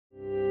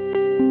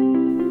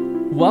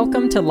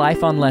Welcome to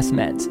Life on Less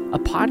Meds, a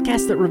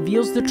podcast that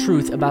reveals the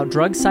truth about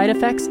drug side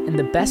effects and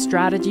the best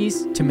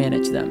strategies to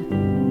manage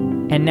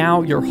them. And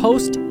now, your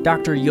host,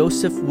 Dr.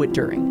 Joseph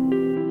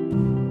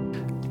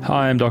Witt-During.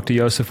 Hi, I'm Dr.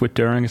 Joseph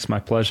Witt-During. It's my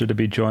pleasure to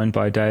be joined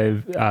by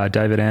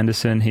David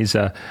Anderson. He's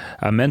a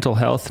mental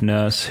health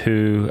nurse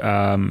who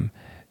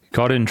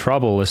got in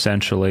trouble,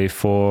 essentially,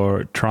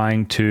 for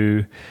trying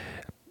to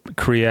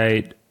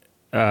create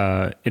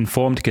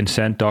informed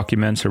consent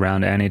documents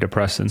around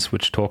antidepressants,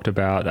 which talked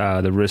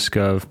about the risk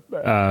of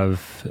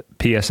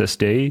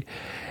PSSD.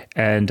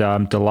 And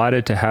I'm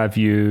delighted to have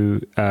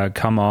you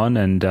come on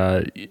and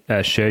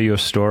share your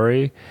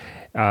story.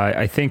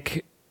 I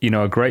think,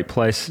 a great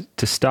place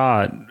to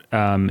start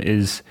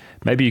is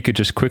maybe you could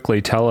just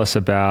quickly tell us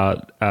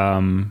about,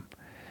 how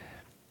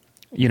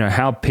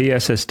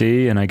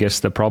PSSD and I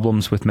guess the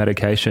problems with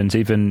medications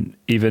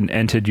even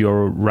entered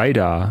your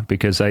radar,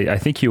 because I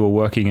think you were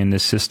working in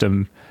this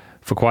system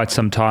for quite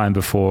some time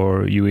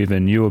before you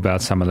even knew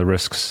about some of the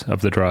risks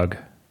of the drug.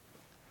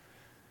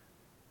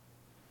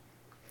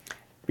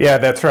 Yeah,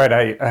 that's right.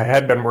 I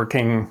had been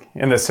working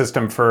in the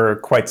system for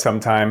quite some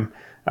time,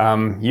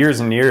 years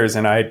and years,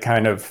 and I had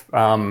kind of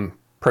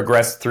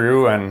progressed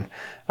through, and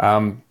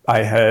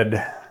I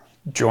had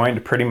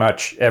joined pretty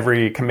much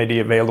every committee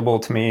available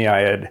to me.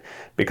 I had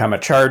become a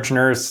charge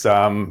nurse,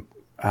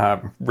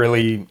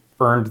 really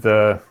earned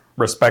the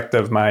respect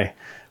of my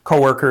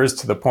coworkers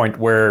to the point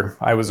where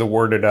I was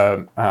awarded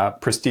a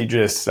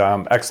prestigious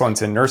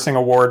Excellence in Nursing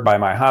Award by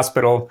my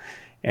hospital.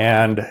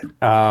 And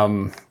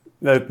that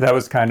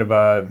was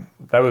that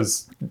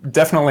was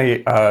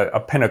definitely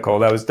a pinnacle.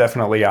 That was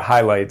definitely a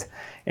highlight.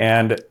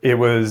 And it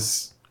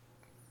was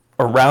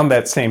around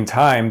that same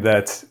time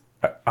that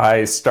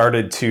I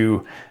started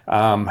to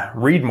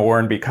read more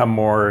and become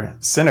more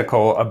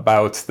cynical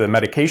about the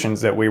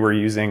medications that we were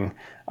using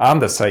on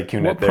the psych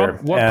unit there.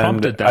 What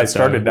prompted that? I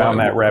started down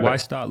that rabbit. Why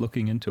start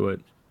looking into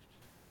it?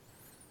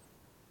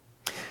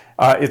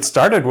 It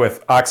started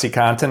with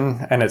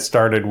OxyContin, and it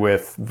started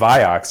with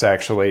Vioxx,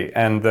 actually,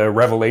 and the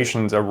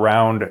revelations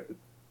around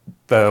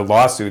the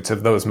lawsuits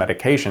of those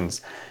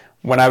medications.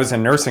 When I was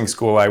in nursing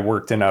school, I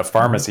worked in a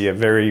pharmacy, a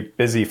very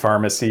busy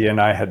pharmacy,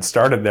 and I had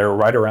started there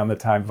right around the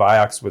time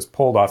Vioxx was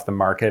pulled off the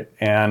market.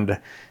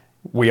 And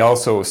we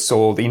also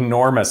sold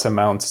enormous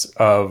amounts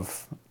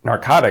of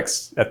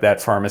narcotics at that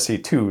pharmacy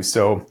too.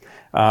 So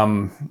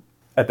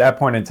at that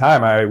point in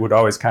time, I would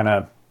always kind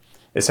of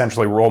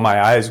essentially roll my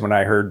eyes when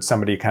I heard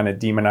somebody kind of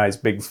demonize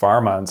big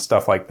pharma and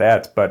stuff like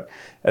that. But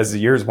as the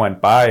years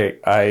went by,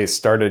 I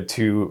started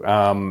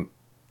to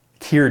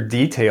hear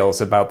details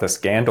about the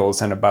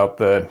scandals and about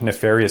the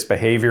nefarious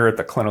behavior at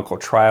the clinical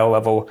trial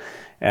level.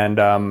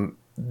 And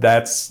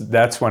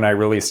that's when I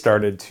really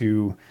started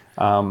to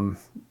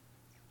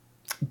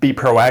be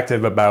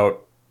proactive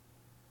about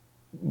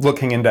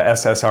looking into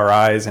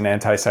SSRIs and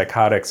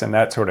antipsychotics and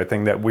that sort of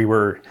thing that we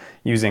were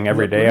using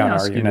every day on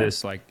our unit.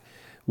 This,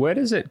 where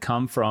does it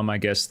come from, I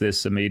guess,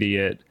 this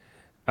immediate,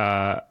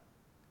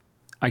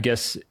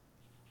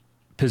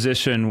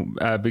 position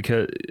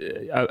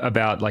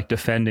about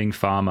defending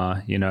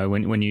pharma,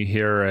 when you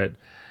hear it,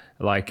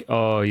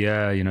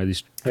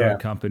 these drug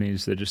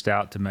companies, they're just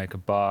out to make a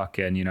buck,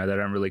 and they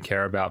don't really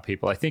care about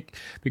people. I think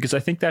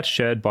that's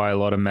shared by a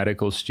lot of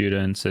medical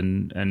students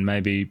and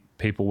maybe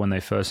people when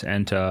they first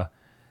enter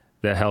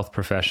their health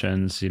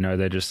professions.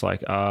 They're just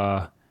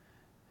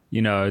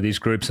these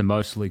groups are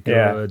mostly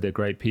good, they're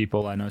great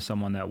people. I know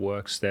someone that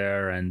works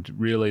there, and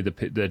really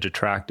the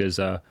detractors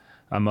are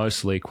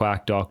mostly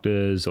quack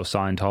doctors or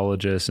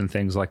Scientologists and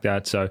things like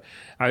that. So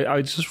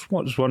I just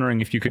was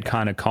wondering if you could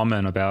kind of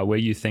comment about where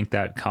you think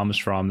that comes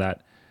from,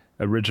 that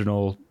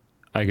original,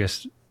 I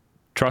guess,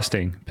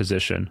 trusting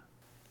position.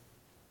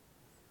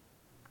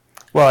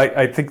 Well,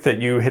 I think that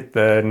you hit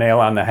the nail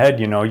on the head.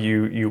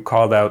 You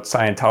called out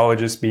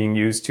Scientologists being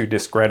used to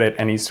discredit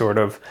any sort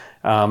of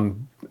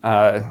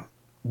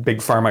big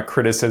pharma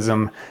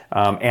criticism.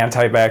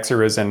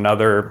 Anti-vaxxer is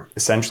another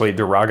essentially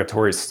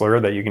derogatory slur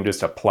that you can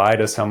just apply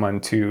to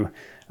someone to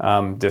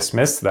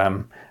dismiss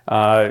them.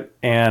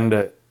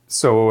 And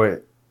so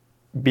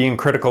being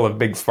critical of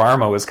big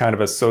pharma was kind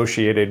of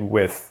associated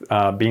with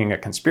being a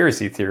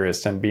conspiracy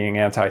theorist and being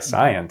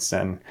anti-science.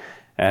 And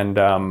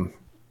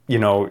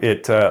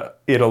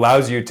it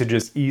allows you to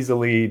just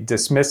easily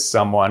dismiss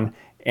someone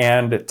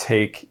and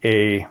take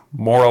a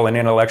moral and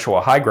intellectual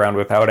high ground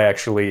without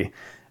actually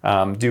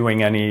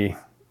doing any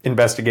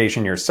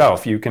investigation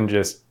yourself. You can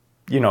just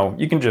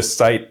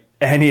cite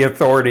any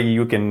authority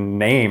you can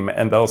name,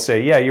 and they'll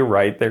say, yeah, you're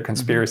right, they're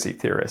conspiracy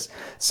theorists.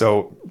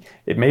 So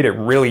it made it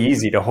really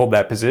easy to hold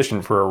that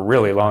position for a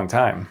really long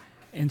time.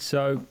 And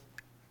so,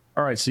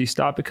 all right, so you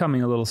start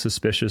becoming a little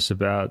suspicious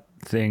about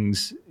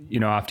things,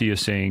 after you're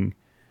seeing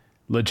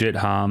legit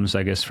harms,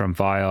 I guess, from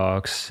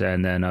Vioxx,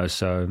 and then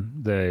also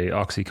the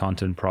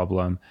OxyContin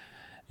problem.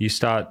 You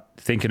start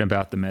thinking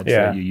about the meds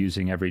that you're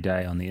using every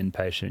day on the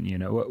inpatient.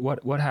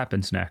 What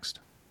happens next?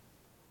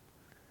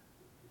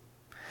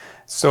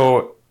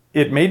 So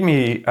it made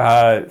me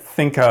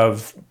think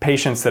of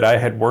patients that I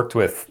had worked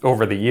with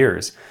over the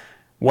years.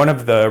 one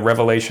of the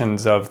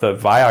revelations of the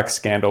Vioxx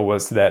scandal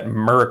was that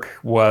Merck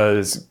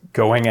was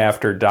going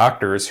after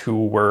doctors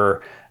who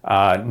were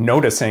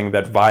noticing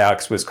that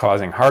Vioxx was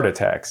causing heart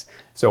attacks.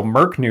 So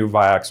Merck knew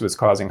Vioxx was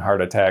causing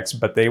heart attacks,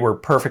 but they were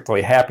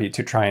perfectly happy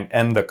to try and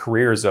end the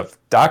careers of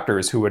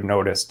doctors who would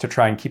notice, to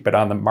try and keep it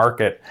on the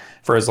market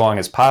for as long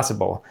as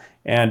possible.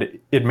 And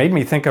it made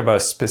me think of a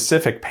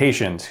specific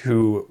patient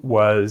who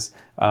was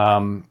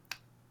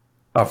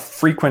a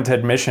frequent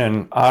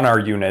admission on our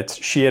unit.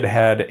 She had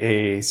had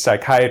a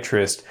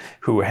psychiatrist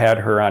who had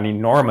her on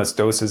enormous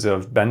doses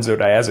of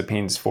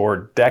benzodiazepines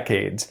for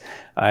decades.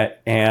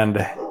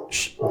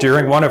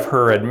 During one of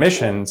her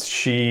admissions,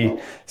 she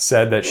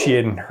said that she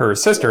and her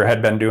sister had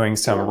been doing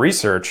some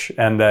research,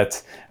 and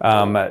that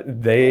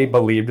they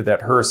believed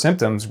that her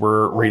symptoms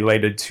were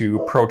related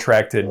to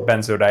protracted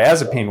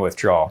benzodiazepine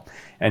withdrawal.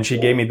 And she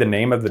gave me the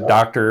name of the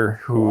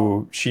doctor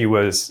who she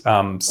was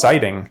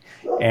citing,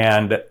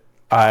 and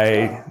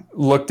I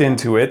looked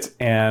into it,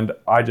 and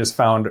I just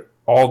found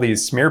all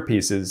these smear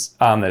pieces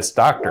on this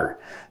doctor.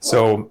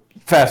 So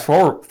fast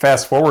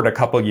forward a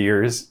couple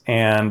years,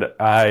 and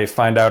I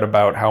find out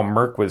about how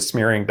Merck was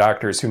smearing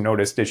doctors who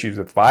noticed issues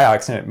with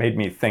Vioxx, and it made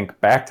me think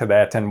back to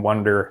that and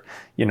wonder,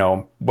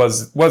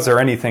 was there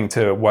anything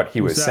to what he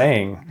was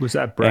saying? Was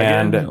that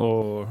Bregan,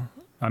 or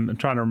I'm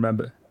trying to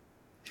remember?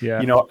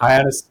 Yeah.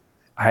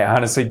 I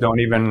honestly don't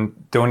even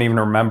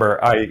remember.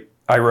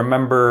 I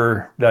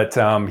remember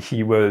that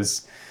he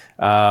was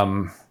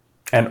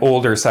an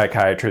older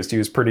psychiatrist. He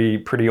was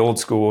pretty old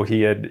school.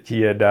 He had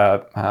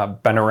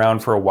been around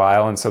for a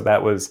while, and so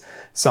that was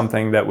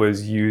something that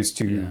was used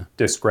to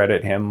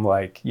discredit him.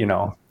 Like,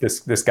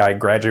 this guy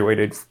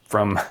graduated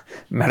from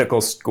medical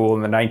school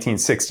in the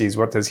 1960s.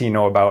 What does he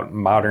know about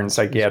modern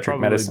psychiatric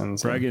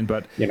medicines? Bragging,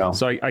 but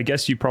so I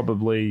guess you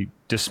probably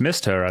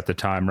dismissed her at the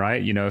time,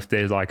 right? If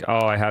they're like,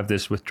 oh, I have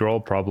this withdrawal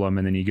problem,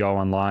 and then you go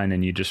online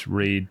and you just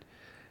read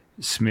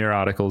smear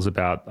articles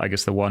about, I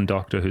guess, the one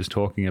doctor who's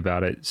talking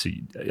about it. So,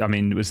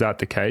 was that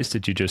the case?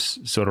 Did you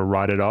just sort of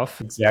write it off?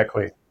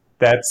 Exactly.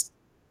 That's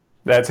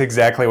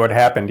exactly what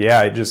happened. Yeah,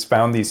 I just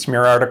found these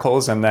smear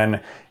articles, and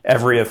then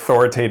every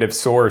authoritative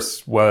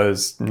source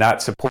was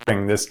not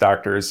supporting this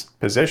doctor's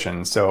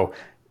position. So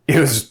it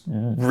was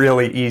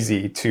really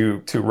easy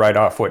to write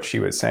off what she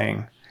was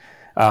saying.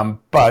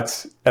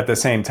 But at the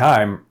same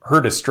time, her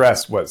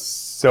distress was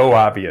so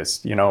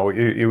obvious.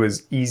 It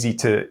was easy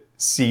to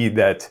see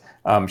that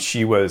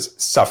she was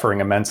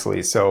suffering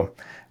immensely. So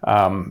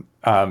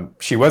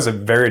she was a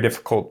very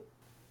difficult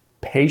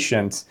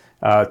patient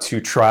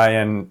to try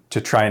and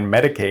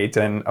medicate,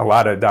 and a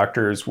lot of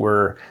doctors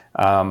were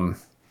kind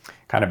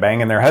of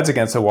banging their heads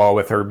against the wall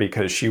with her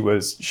because she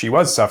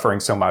was suffering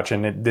so much,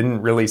 and it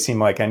didn't really seem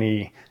like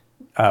any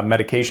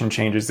medication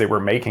changes they were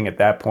making at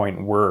that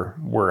point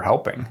were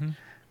helping.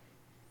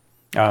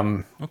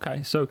 Mm-hmm.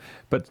 Okay, so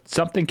but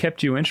something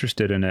kept you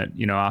interested in it,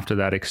 after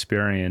that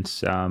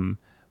experience.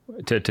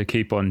 To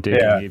keep on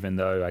digging, even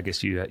though I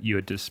guess you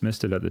had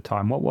dismissed it at the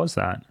time. What was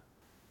that?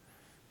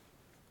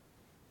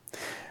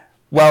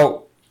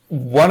 Well,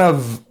 one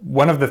of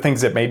the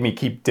things that made me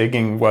keep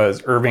digging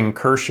was Irving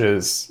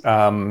Kirsch's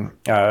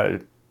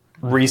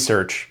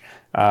research,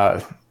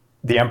 The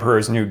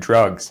Emperor's New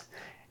Drugs.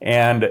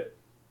 And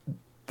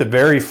the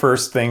very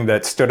first thing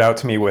that stood out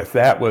to me with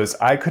that was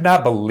I could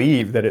not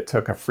believe that it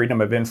took a Freedom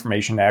of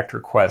Information Act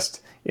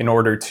request in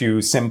order to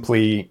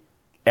simply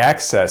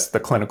access the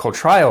clinical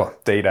trial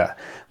data.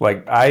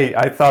 Like,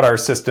 I thought our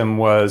system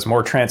was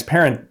more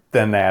transparent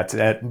than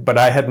that, but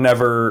I had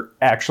never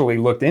actually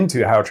looked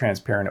into how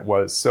transparent it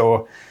was.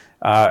 So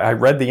I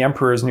read The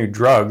Emperor's New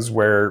Drugs,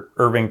 where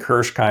Irving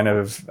Kirsch kind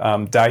of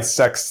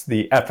dissects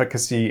the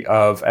efficacy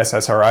of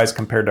SSRIs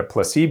compared to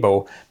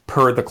placebo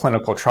per the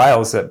clinical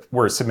trials that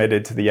were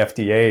submitted to the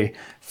FDA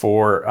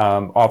for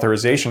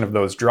authorization of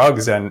those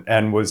drugs, and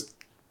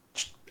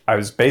I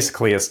was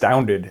basically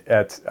astounded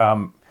at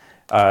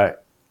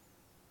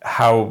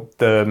how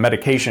the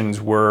medications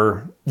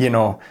were,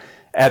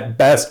 at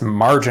best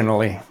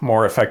marginally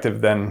more effective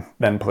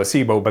than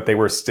placebo, but they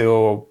were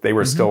still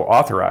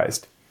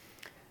authorized.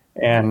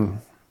 And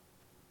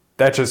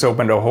that just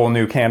opened a whole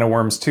new can of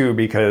worms too,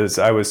 because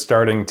I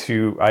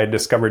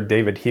discovered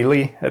David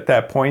Healy at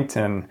that point,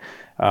 and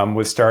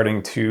was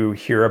starting to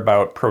hear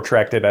about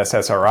protracted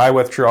SSRI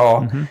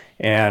withdrawal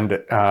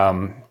and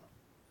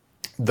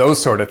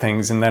those sort of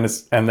things. And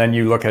then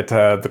you look at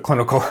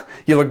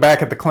you look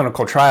back at the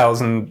clinical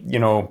trials, and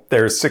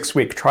there's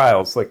 6-week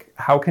trials. Like,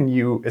 how can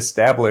you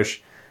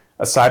establish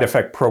a side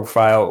effect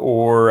profile,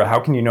 or how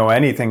can you know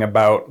anything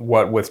about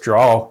what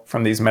withdrawal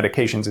from these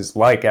medications is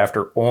like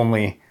after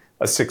only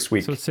a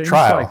 6-week trial? So it seems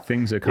like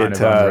things are kind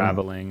of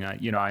unraveling.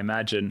 I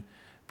imagine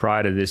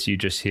prior to this, you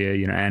just hear,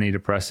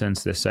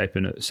 antidepressants, they're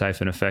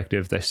safe and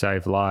effective, they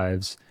save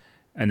lives.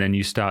 And then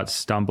you start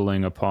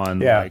stumbling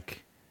upon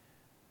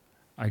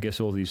I guess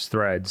all these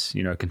threads,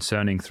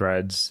 concerning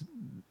threads,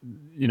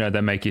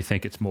 that make you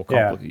think it's more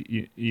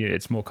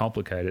it's more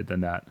complicated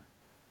than that.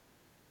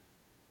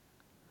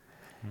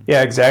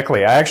 Yeah,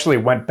 exactly. I actually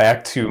went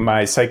back to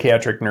my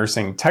psychiatric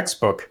nursing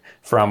textbook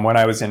from when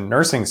I was in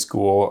nursing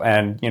school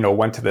and,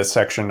 went to this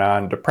section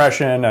on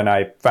depression, and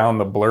I found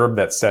the blurb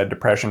that said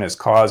depression is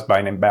caused by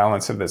an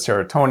imbalance of the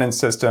serotonin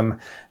system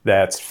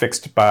that's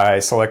fixed by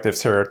selective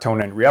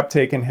serotonin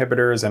reuptake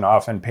inhibitors, and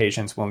often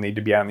patients will need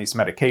to be on these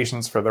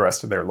medications for the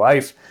rest of their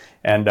life.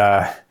 And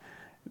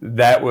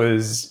that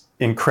was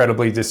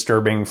incredibly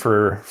disturbing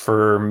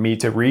for me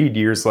to read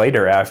years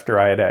later after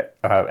I had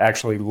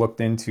actually looked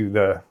into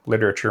the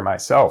literature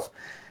myself.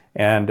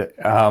 And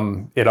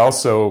it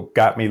also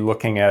got me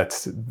looking at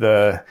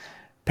the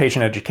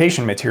patient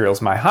education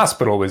materials my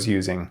hospital was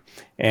using.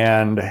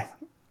 And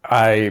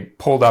I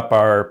pulled up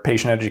our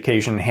patient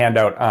education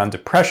handout on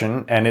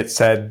depression, and it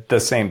said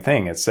the same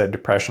thing. It said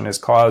depression is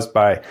caused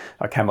by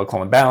a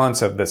chemical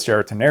imbalance of the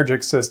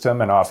serotonergic system,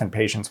 and often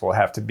patients will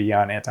have to be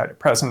on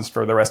antidepressants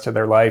for the rest of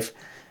their life.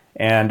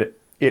 And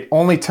it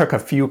only took a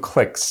few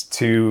clicks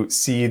to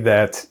see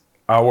that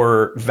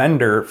our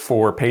vendor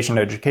for patient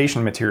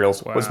education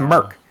materials was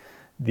Merck,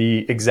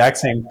 the exact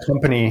same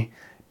company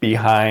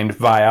behind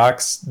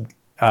Vioxx,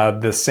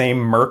 the same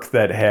Merck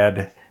that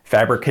had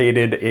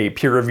fabricated a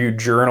peer-reviewed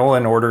journal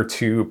in order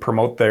to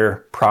promote their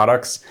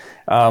products.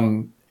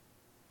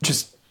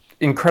 Just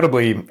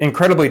incredibly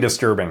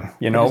disturbing,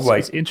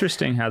 It's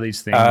interesting how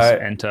these things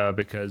enter,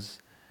 because,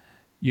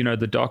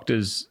 the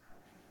doctors,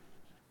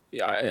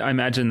 I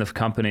imagine the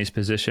companies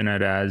position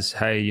it as,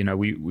 hey,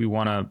 we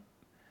want to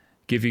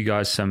give you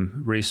guys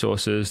some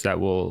resources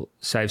that will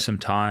save some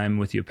time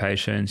with your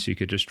patients. You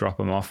could just drop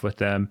them off with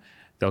them.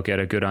 They'll get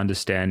a good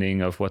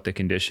understanding of what the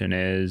condition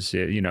is.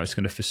 It's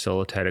going to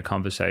facilitate a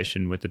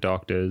conversation with the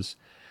doctors.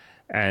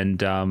 And,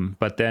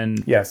 but then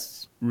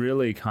yes,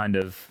 really kind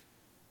of,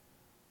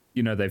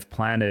 they've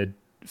planted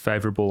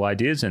favorable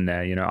ideas in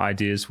there,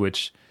 ideas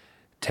which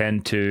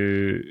tend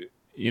to,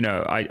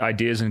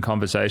 ideas and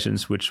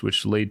conversations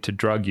which lead to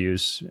drug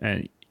use.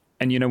 And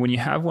when you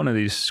have one of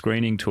these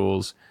screening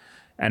tools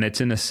and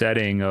it's in a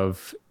setting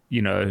of,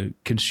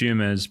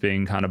 consumers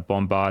being kind of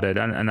bombarded,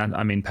 and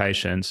I mean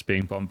patients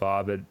being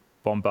bombarded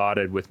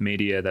with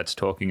media that's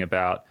talking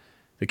about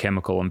the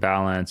chemical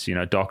imbalance,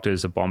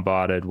 doctors are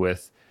bombarded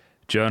with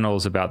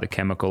journals about the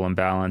chemical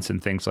imbalance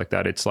and things like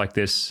that. It's like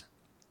this,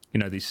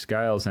 these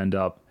scales end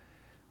up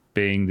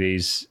being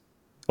these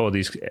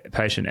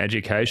patient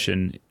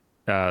education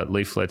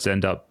leaflets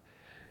end up,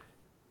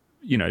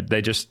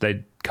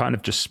 they kind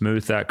of just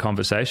smooth that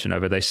conversation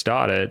over. They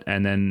start it,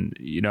 and then,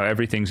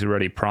 everything's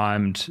already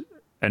primed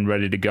and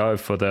ready to go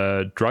for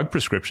the drug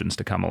prescriptions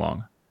to come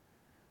along.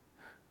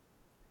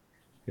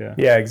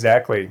 Yeah,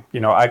 exactly.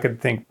 I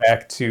could think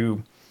back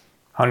to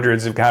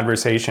hundreds of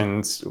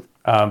conversations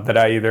that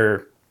I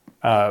either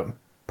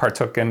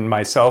partook in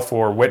myself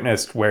or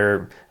witnessed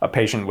where a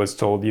patient was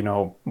told,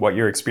 what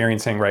you're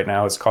experiencing right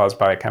now is caused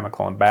by a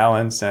chemical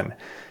imbalance. And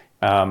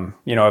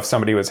if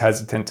somebody was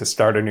hesitant to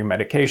start a new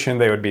medication,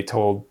 they would be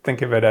told,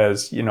 think of it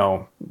as needing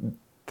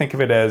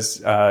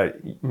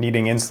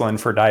insulin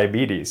for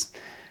diabetes,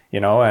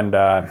 and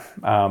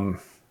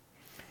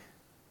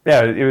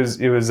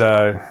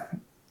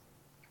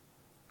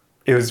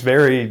it was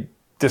very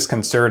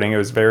disconcerting. It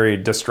was very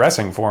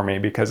distressing for me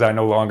because I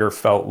no longer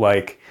felt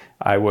like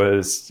I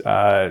was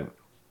an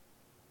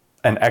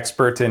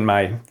expert in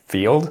my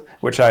field,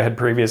 which I had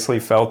previously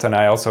felt, and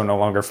I also no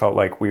longer felt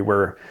like we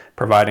were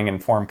providing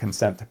informed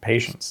consent to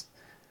patients.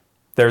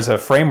 There's a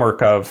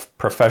framework of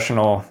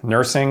professional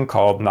nursing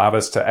called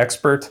novice to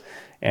expert,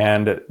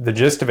 and the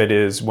gist of it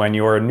is when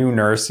you're a new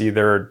nurse,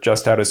 either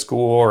just out of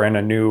school or in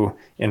a new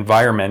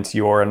environment,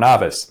 you're a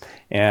novice,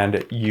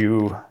 and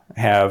you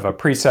have a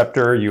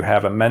preceptor, you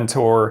have a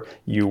mentor,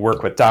 you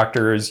work with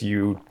doctors,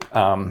 you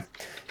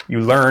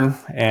learn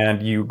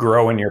and you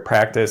grow in your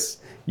practice.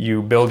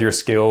 You build your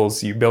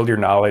skills, you build your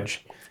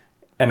knowledge,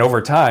 and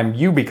over time,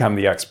 you become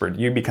the expert.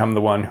 You become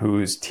the one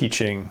who's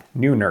teaching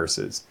new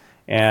nurses.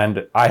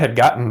 And I had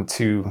gotten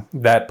to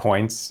that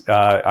point.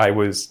 I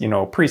was,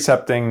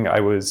 precepting. I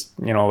was,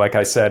 like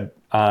I said,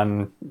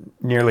 on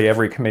nearly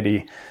every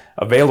committee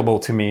available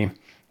to me.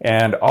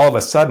 And all of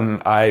a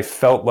sudden, I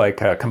felt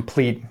like a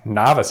complete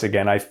novice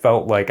again. I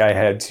felt like I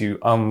had to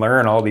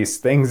unlearn all these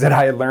things that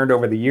I had learned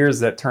over the years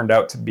that turned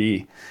out to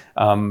be,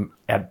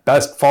 at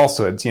best,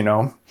 falsehoods,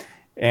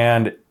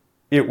 And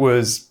it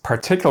was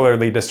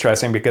particularly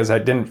distressing because I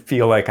didn't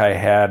feel like I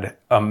had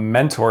a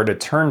mentor to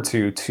turn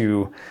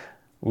to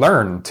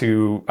learn,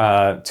 to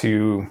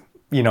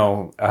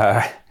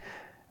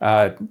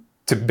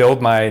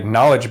build my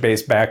knowledge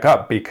base back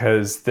up,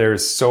 because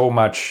there's so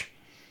much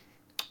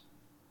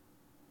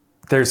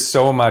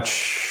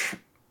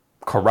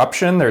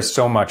corruption, there's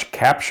so much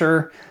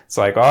capture. It's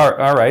like,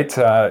 all right,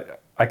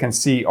 I can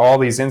see all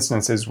these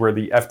instances where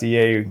the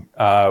FDA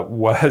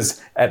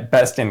was at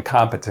best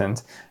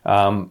incompetent.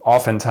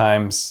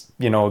 Oftentimes,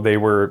 they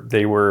were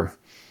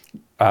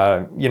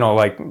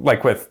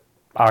like with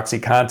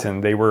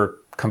OxyContin, they were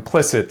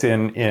complicit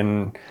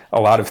in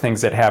a lot of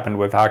things that happened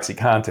with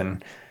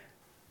OxyContin.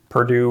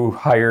 Purdue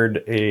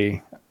hired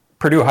a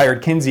Purdue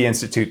hired Kinsey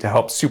Institute to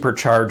help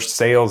supercharge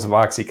sales of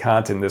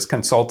OxyContin, this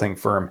consulting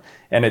firm.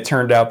 And it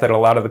turned out that a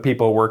lot of the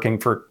people working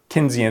for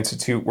Kinsey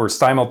Institute were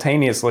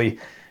simultaneously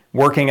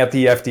working at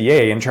the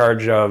FDA in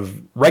charge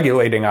of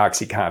regulating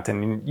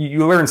OxyContin. And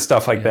you learn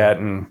stuff like that,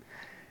 and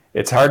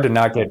it's hard to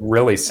not get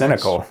really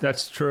cynical.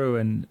 That's true.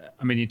 And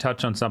I mean, you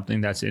touch on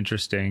something that's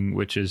interesting,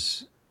 which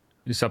is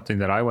something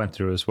that I went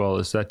through as well,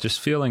 is that just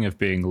feeling of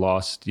being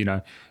lost.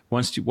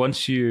 Once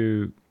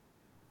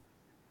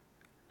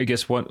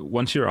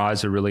your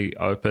eyes are really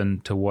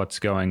open to what's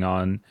going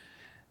on,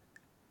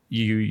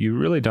 you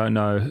really don't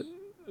know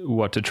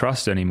what to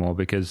trust anymore.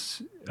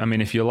 Because I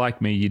mean, if you're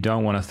like me, you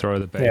don't want to throw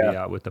the baby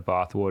out with the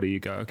bathwater. You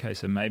go,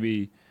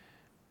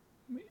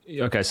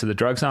 so the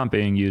drugs aren't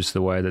being used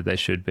the way that they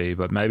should be,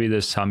 but maybe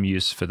there's some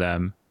use for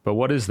them. But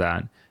what is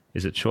that?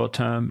 Is it short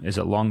term? Is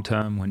it long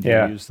term? When do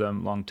you use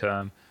them long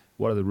term?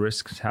 What are the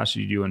risks? How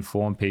should you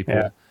inform people?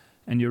 Yeah.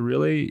 And you're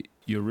really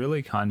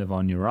kind of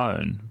on your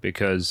own,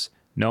 because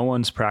no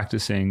one's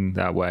practicing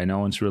that way. No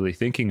one's really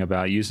thinking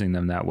about using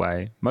them that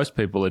way. Most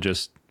people are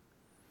just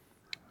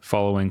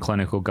following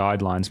clinical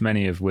guidelines,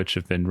 many of which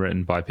have been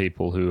written by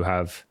people who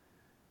have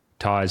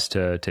ties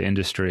to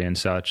industry and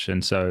such.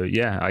 And so,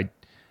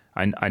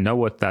 I know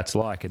what that's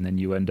like. And then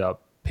you end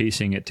up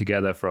piecing it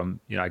together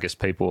from, I guess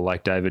people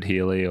like David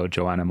Healy or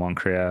Joanna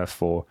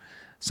Moncrieff or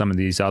some of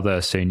these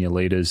other senior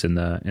leaders in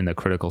the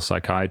critical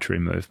psychiatry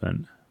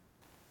movement.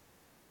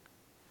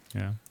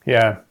 Yeah.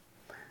 Yeah.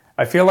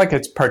 I feel like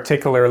it's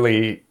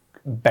particularly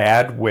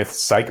bad with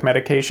psych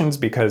medications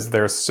because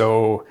they're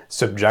so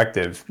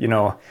subjective.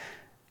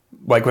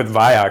 Like with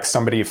Vioxx,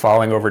 somebody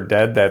falling over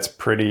dead, that's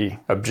pretty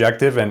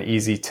objective and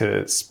easy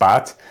to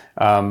spot.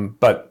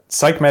 But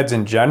psych meds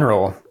in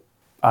general,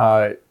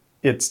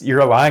 you're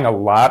relying a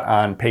lot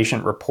on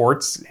patient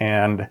reports,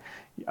 and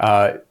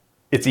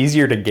it's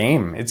easier to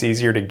game. It's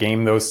easier to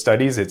game those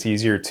studies. It's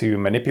easier to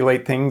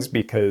manipulate things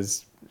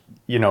because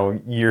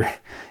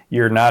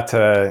you're not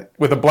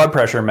with a blood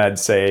pressure med,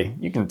 say,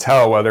 you can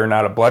tell whether or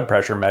not a blood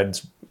pressure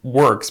med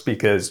works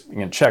because you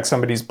can check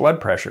somebody's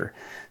blood pressure.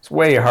 It's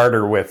way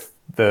harder with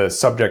the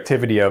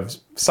subjectivity of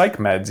psych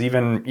meds,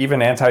 even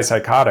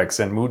antipsychotics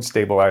and mood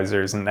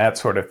stabilizers and that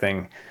sort of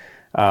thing.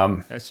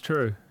 That's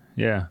true.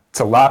 Yeah. It's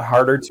a lot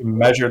harder to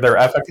measure their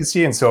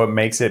efficacy, and so it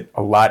makes it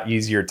a lot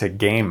easier to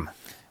game.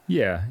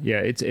 Yeah.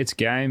 It's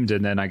gamed,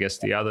 and then I guess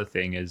the other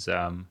thing is,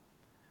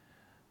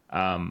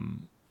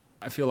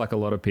 I feel like a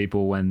lot of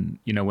people, when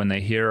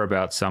they hear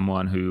about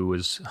someone who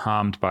was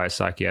harmed by a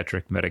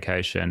psychiatric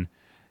medication,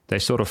 they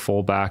sort of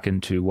fall back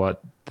into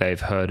what they've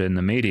heard in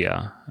the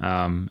media.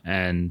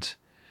 And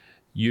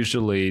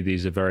usually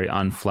these are very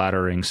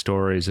unflattering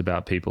stories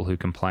about people who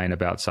complain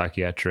about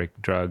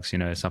psychiatric drugs,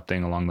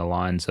 something along the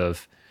lines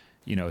of,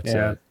 it's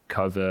a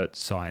covert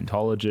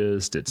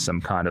Scientologist, it's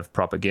some kind of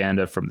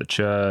propaganda from the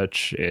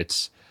church,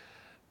 it's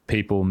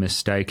people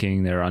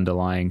mistaking their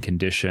underlying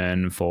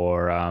condition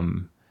for a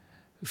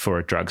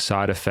drug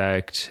side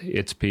effect.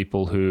 It's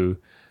people who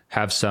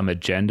have some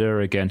agenda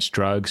against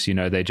drugs.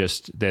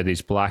 They're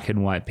these black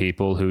and white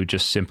people who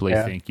just simply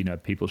think,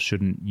 people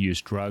shouldn't use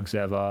drugs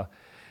ever.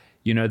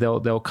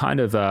 They'll kind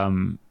of,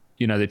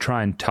 they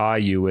try and tie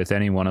you with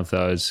any one of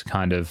those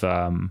kind of,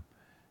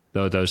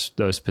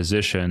 those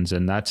positions.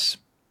 And that's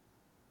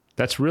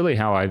really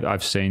how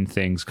I've seen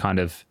things kind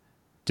of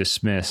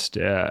dismissed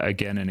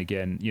again and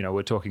again.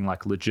 We're talking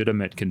like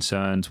legitimate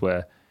concerns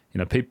where,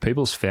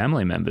 people's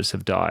family members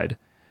have died.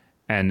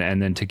 And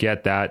then to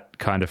get that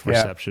kind of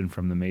reception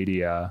from the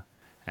media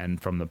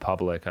and from the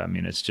public, I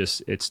mean, it's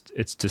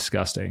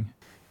disgusting.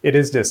 It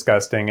is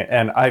disgusting,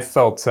 and I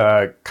felt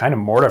kind of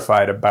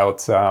mortified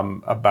about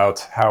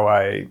how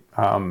I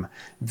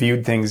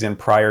viewed things in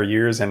prior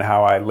years and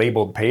how I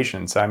labeled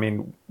patients. I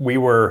mean, we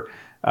were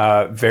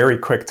very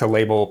quick to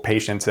label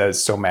patients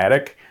as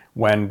somatic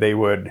when they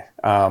would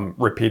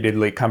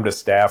repeatedly come to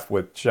staff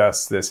with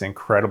just this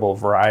incredible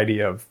variety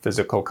of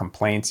physical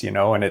complaints,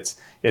 and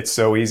it's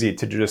so easy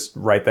to just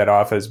write that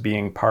off as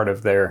being part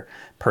of their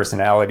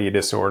personality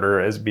disorder,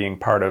 as being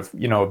part of,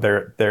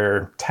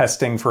 their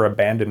testing for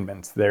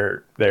abandonment.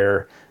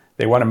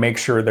 They want to make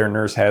sure their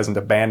nurse hasn't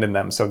abandoned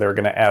them, so they're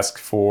going to ask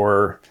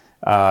for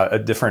a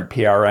different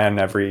PRN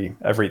every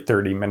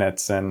 30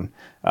 minutes. And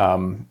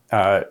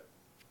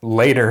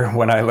later,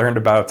 when I learned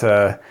about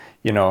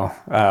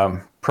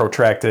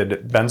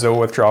protracted benzo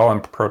withdrawal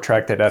and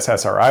protracted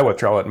SSRI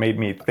withdrawal, it made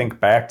me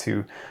think back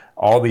to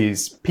all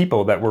these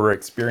people that were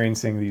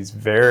experiencing these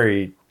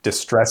very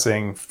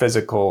distressing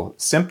physical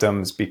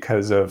symptoms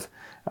because of,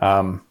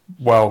 I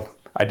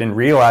didn't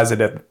realize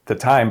it at the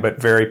time, but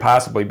very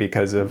possibly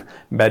because of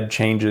med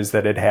changes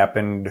that had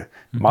happened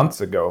months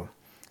ago.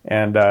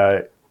 And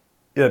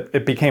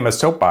it became a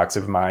soapbox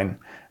of mine,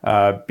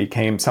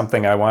 became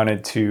something I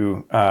wanted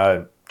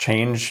to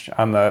change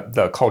on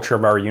the culture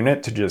of our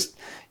unit, to just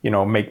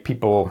make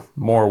people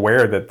more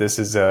aware that this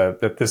is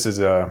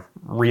a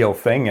real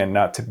thing, and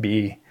not to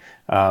be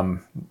so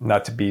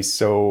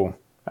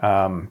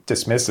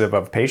dismissive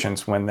of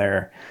patients when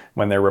they're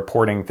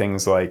reporting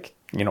things like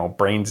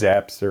brain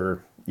zaps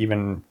or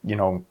even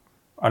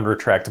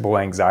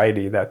unretractable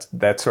anxiety,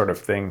 that sort of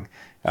thing.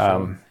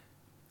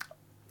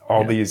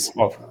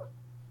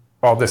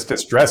 All this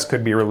distress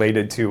could be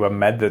related to a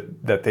med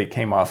that they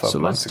came off of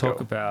months ago. So let's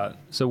talk about,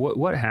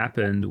 what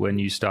happened when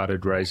you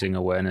started raising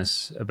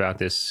awareness about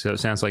this? So it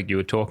sounds like you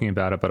were talking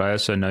about it, but I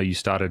also know you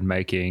started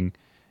making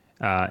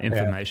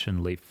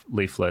information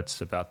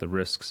leaflets about the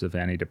risks of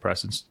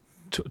antidepressants.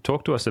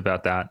 Talk to us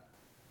about that.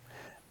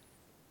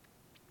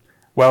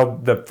 Well,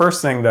 the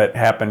first thing that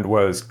happened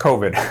was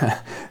COVID.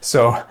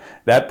 So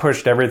that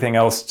pushed everything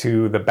else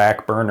to the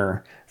back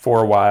burner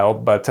for a while,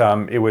 but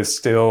it was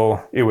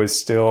still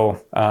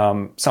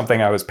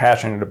something I was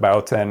passionate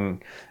about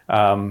and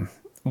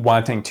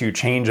wanting to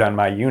change on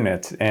my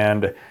unit.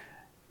 And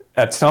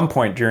at some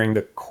point during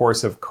the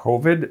course of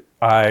COVID,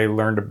 I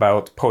learned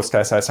about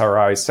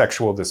post-SSRI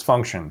sexual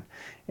dysfunction.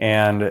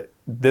 And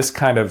this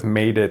kind of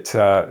made it,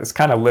 it's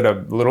kind of lit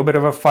a little bit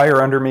of a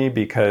fire under me,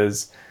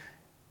 because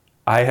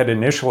I had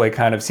initially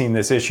kind of seen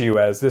this issue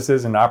as, this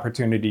is an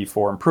opportunity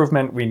for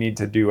improvement. We need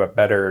to do a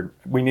better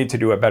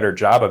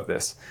job of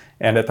this.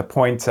 And at the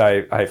point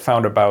I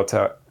found about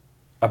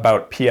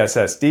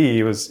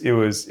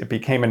PSSD, it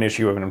became an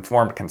issue of an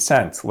informed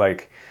consent.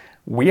 Like,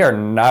 we are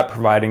not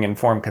providing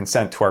informed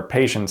consent to our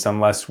patients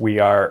unless we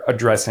are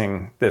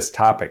addressing this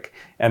topic.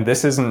 And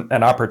this isn't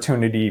an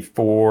opportunity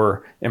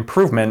for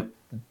improvement.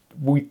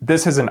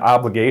 This is an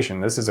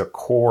obligation. This is a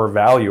core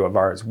value of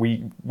ours.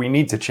 We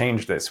need to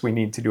change this. We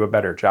need to do a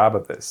better job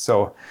of this.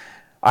 So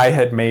I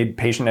had made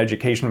patient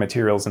education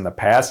materials in the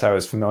past. I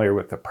was familiar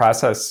with the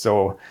process.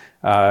 So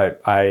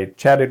I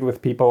chatted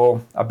with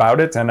people about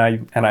it, and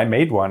I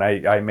made one.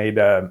 I made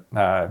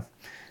a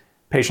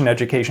patient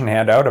education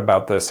handout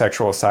about the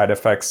sexual side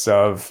effects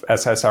of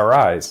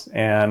SSRIs,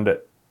 and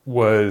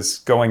was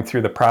going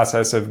through the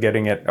process of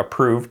getting it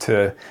approved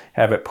to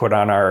have it put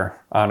on our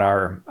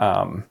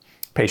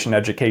patient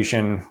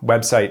education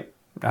website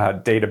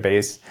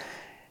database.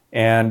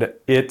 And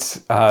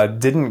it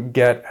didn't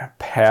get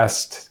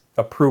past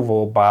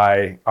approval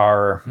by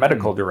our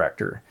medical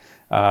director.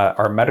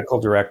 Our medical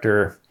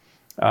director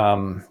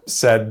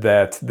said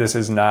that this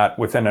is not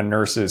within a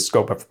nurse's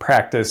scope of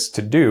practice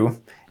to do,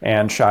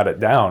 and shot it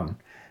down.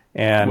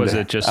 And was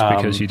it just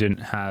because you didn't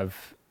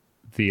have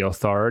the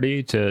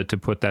authority to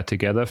put that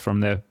together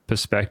from their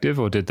perspective,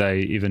 or did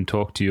they even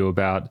talk to you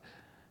about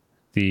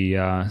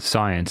the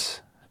science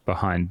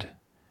behind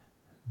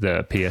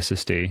the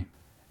PSSD?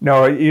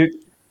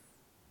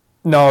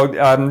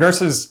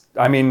 Nurses,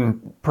 I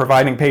mean,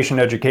 providing patient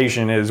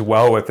education is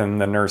well within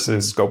the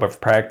nurse's scope of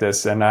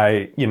practice. And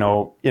I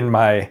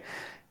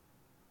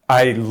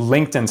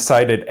linked and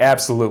cited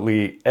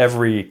absolutely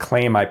every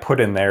claim I put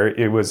in there.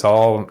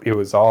 All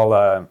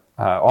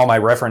my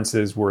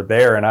references were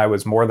there, and I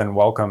was more than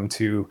welcome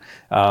to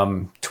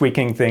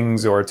tweaking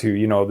things, or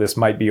to, this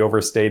might be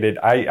overstated.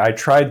 I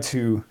tried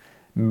to,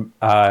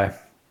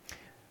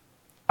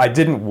 I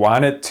didn't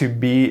want it to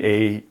be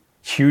a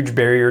huge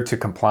barrier to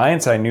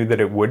compliance. I knew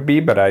that it would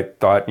be, but I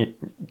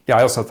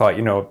also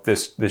thought,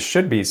 this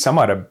should be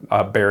somewhat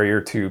a barrier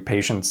to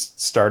patients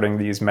starting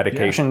these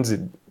medications. Yeah.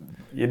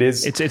 It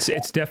is.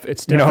 It's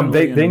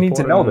definitely they need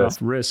to know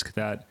this risk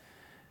that,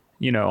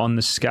 on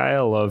the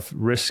scale of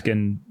risk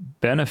and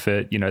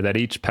benefit, that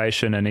each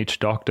patient and each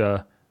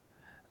doctor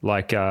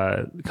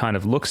kind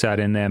of looks at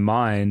in their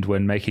mind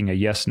when making a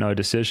yes/no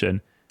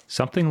decision.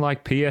 Something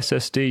like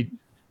PSSD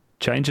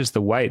changes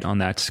the weight on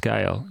that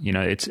scale.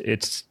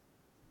 It's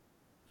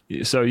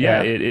so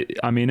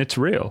it's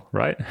real,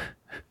 right?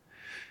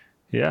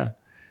 Yeah.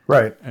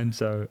 Right. And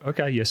so,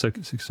 okay. Yeah. So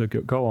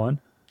go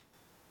on.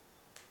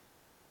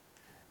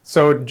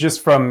 So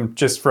just from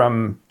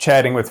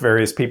chatting with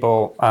various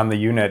people on the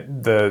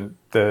unit,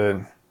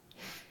 the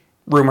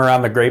rumor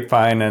on the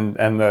grapevine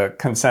and the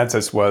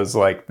consensus was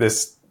like,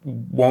 this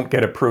won't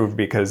get approved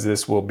because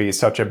this will be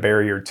such a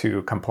barrier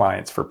to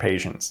compliance for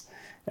patients.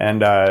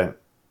 And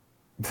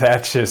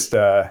that just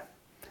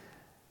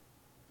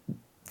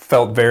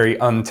felt very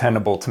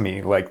untenable to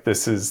me. Like,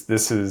 this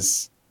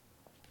is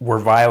we're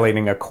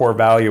violating a core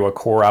value, a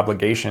core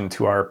obligation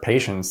to our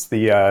patients.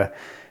 The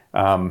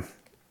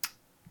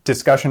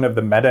discussion of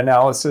the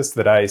meta-analysis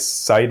that I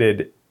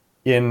cited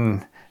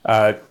in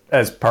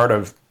as part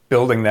of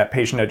building that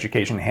patient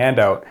education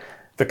handout,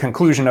 the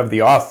conclusion of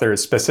the author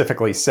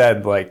specifically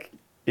said, like,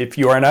 if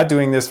you are not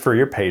doing this for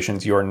your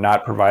patients, you are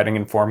not providing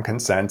informed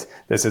consent.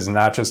 This is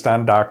not just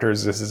on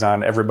doctors. This is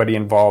on everybody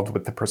involved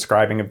with the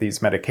prescribing of these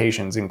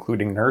medications,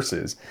 including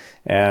nurses.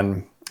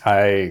 And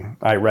I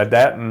read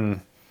that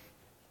and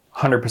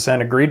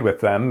 100% agreed with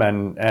them,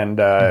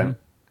 and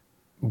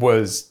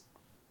was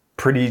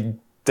pretty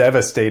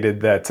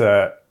devastated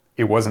that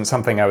it wasn't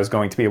something I was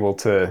going to be able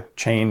to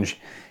change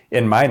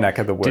in my neck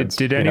of the woods.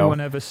 Did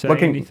anyone ever say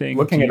anything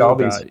to you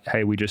about,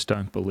 hey, we just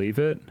don't believe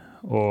it?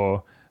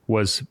 Or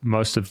was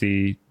most of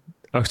the...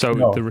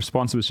 No. The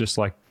response was just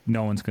like,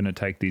 no one's going to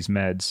take these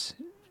meds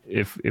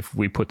if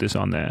we put this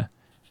on there,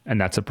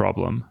 and that's a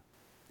problem?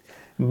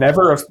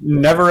 Never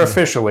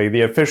officially.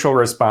 The official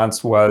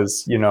response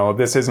was,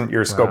 this isn't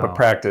your scope of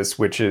practice,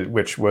 which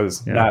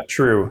was not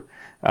true.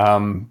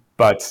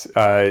 But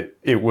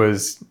it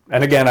was,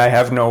 and again, I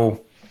have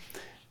no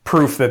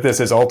proof that this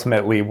is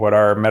ultimately what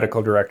our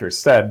medical director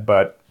said,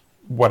 but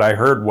what I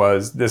heard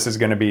was this is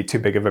going to be too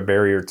big of a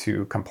barrier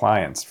to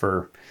compliance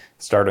for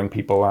starting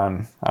people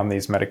on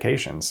these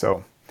medications.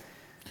 So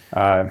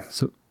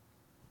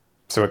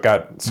it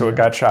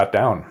got shot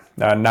down.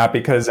 Not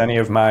because any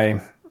of my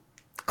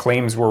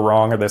claims were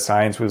wrong or the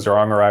science was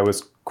wrong or I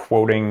was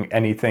quoting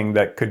anything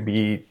that could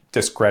be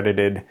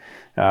discredited.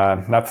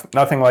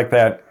 Nothing like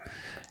that.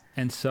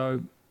 And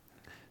so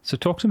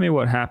talk to me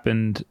what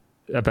happened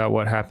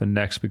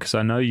next, because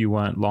I know you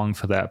weren't long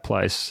for that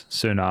place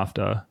soon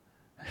after.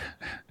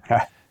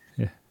 Yeah.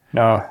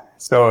 No.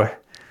 So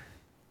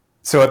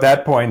at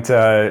that point,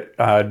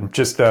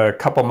 just a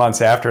couple months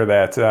after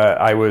that,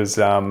 I was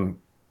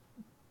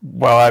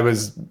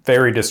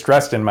very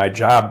distressed in my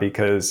job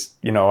because,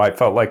 I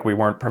felt like we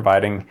weren't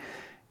providing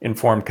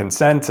informed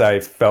consent. I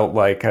felt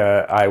like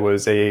I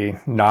was a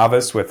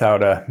novice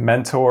without a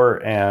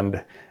mentor,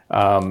 and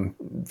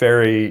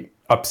very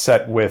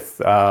upset with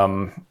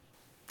our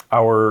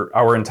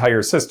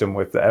entire system,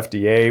 with the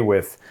FDA,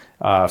 with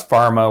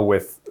pharma,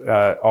 with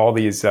all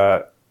these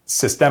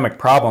systemic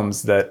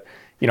problems that,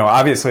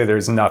 obviously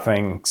there's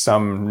nothing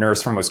some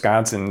nurse from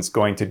Wisconsin is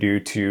going to do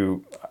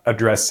to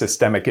address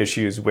systemic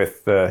issues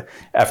with the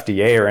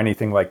FDA or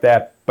anything like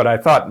that. But I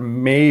thought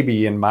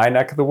maybe in my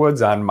neck of the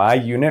woods, on my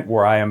unit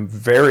where I am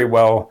very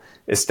well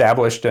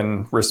established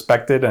and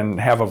respected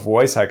and have a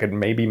voice, I could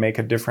maybe make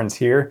a difference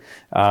here.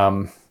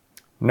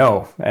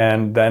 No.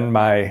 And then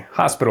my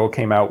hospital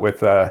came out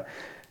with a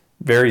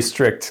very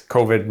strict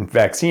COVID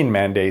vaccine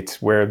mandate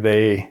where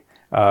they,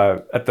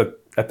 at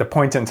the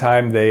point in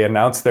time they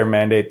announced their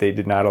mandate, they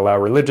did not allow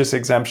religious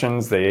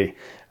exemptions. They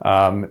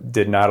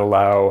did not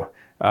allow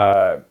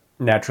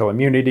natural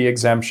immunity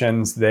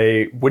exemptions.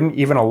 They wouldn't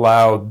even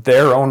allow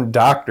their own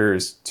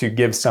doctors to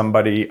give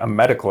somebody a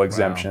medical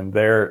exemption.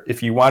 Wow.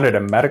 If you wanted a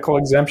medical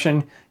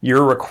exemption,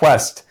 your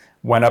request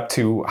went up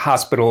to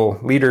hospital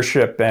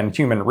leadership and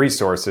human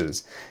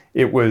resources.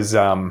 It was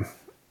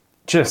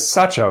just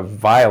such a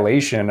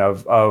violation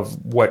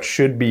of what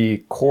should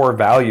be core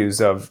values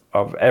of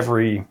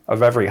every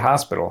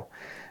hospital.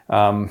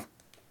 I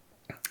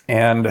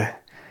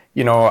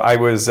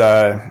was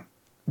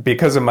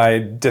because of my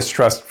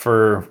distrust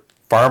for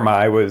pharma,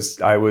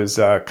 I was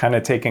kind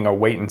of taking a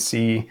wait and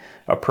see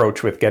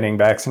approach with getting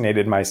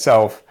vaccinated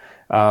myself.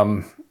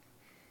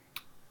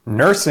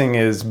 Nursing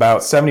is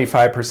about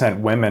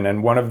 75% women,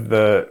 and one of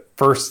the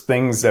first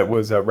things that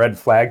was a red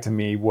flag to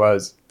me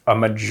was a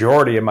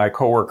majority of my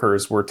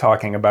coworkers were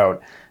talking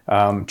about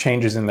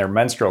changes in their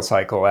menstrual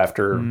cycle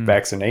after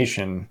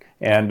vaccination,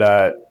 and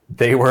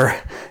they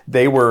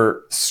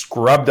were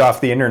scrubbed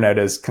off the internet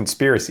as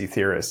conspiracy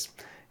theorists.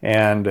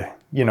 And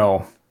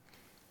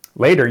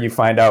later you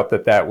find out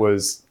that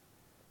was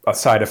a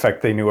side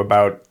effect they knew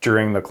about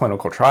during the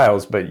clinical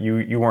trials, but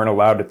you weren't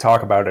allowed to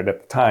talk about it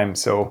at the time.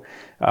 So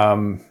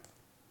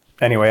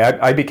anyway,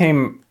 I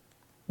became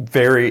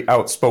very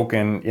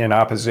outspoken in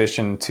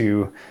opposition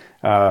to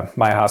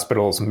my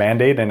hospital's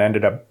mandate and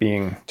ended up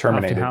being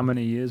terminated. After how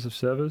many years of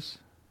service?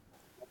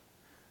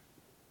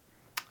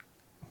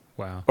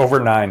 Wow. Over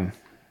 9.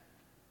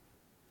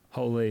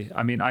 Holy.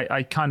 I mean,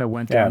 I kind of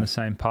went down the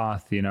same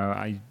path.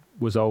 I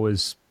was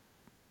always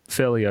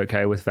fairly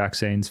okay with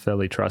vaccines,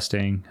 fairly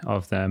trusting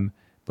of them.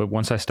 But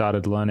once I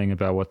started learning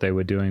about what they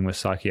were doing with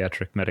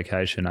psychiatric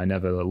medication, I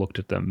never looked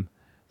at them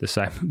the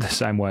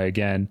same way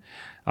again.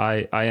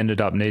 I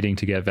ended up needing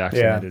to get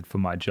vaccinated for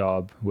my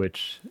job,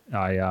 which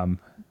I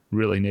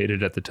really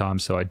needed at the time,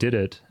 so I did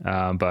it,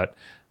 but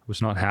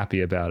was not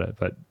happy about it.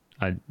 But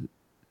I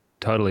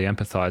totally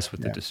empathize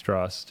with the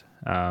distrust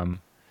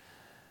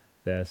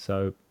there.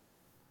 So,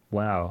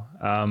 wow.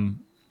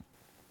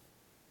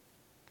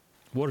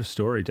 What a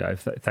story, Dave.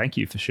 Thank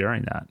you for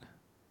sharing that.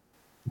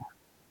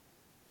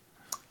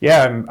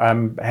 Yeah,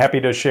 I'm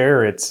happy to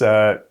share. It's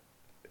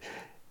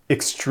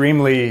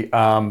extremely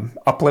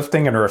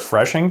uplifting and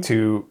refreshing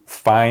to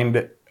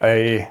find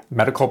a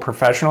medical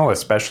professional,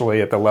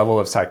 especially at the level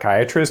of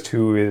psychiatrist,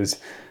 who is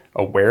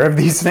aware of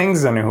these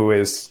things and who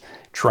is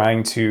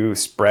trying to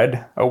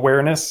spread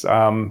awareness.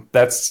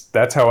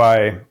 That's how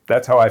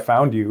I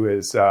found you.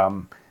 Is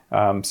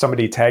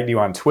somebody tagged you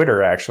on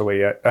Twitter,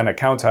 actually, an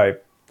account I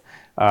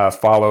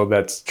follow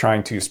that's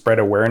trying to spread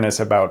awareness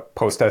about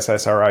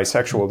post-SSRI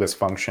sexual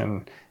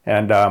dysfunction.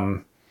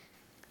 And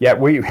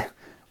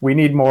we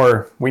need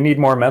more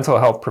mental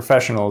health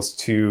professionals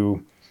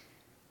to,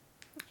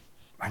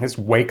 I guess,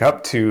 wake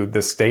up to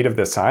the state of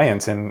the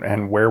science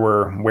and where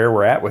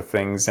we're at with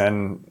things.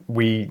 And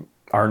we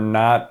are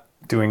not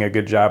doing a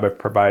good job of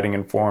providing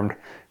informed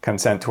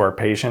consent to our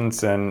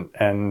patients, and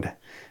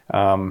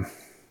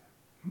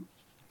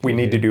we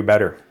need to do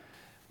better.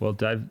 Well,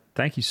 Dave,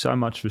 thank you so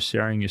much for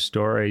sharing your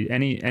story.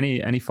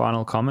 Any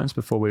final comments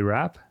before we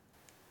wrap?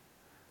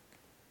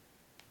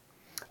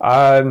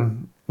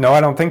 No,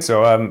 I don't think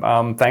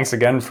so. Thanks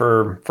again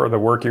for the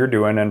work you're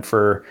doing and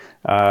for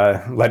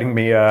letting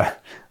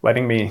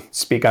me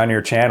speak on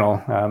your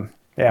channel.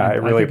 I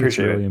really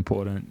appreciate it. It's really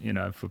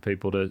important, for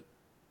people to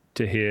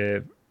to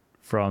hear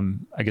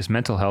from, I guess,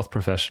 mental health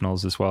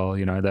professionals as well,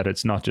 that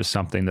it's not just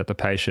something that the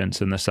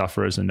patients and the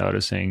sufferers are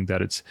noticing,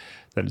 that it's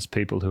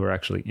people who are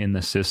actually in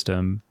the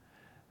system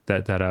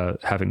that are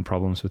having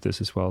problems with this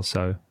as well.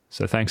 So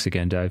thanks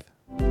again, Dave.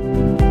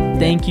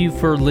 Thank you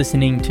for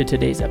listening to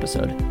today's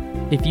episode.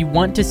 If you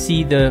want to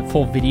see the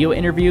full video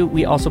interview,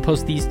 we also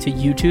post these to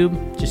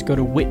YouTube. Just go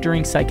to Wit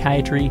During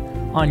Psychiatry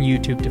on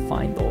YouTube to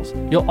find those.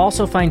 You'll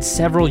also find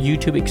several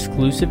YouTube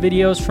exclusive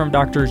videos from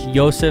Drs.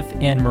 Joseph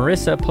and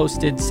Marissa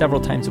posted several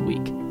times a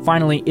week.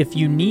 Finally, if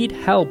you need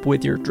help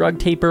with your drug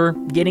taper,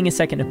 getting a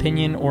second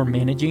opinion, or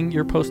managing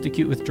your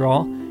post-acute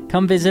withdrawal,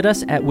 come visit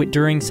us at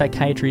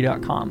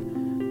witduringpsychiatry.com.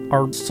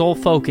 Our sole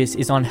focus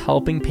is on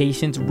helping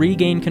patients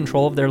regain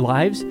control of their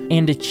lives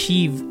and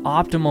achieve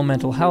optimal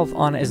mental health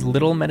on as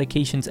little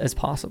medications as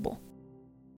possible.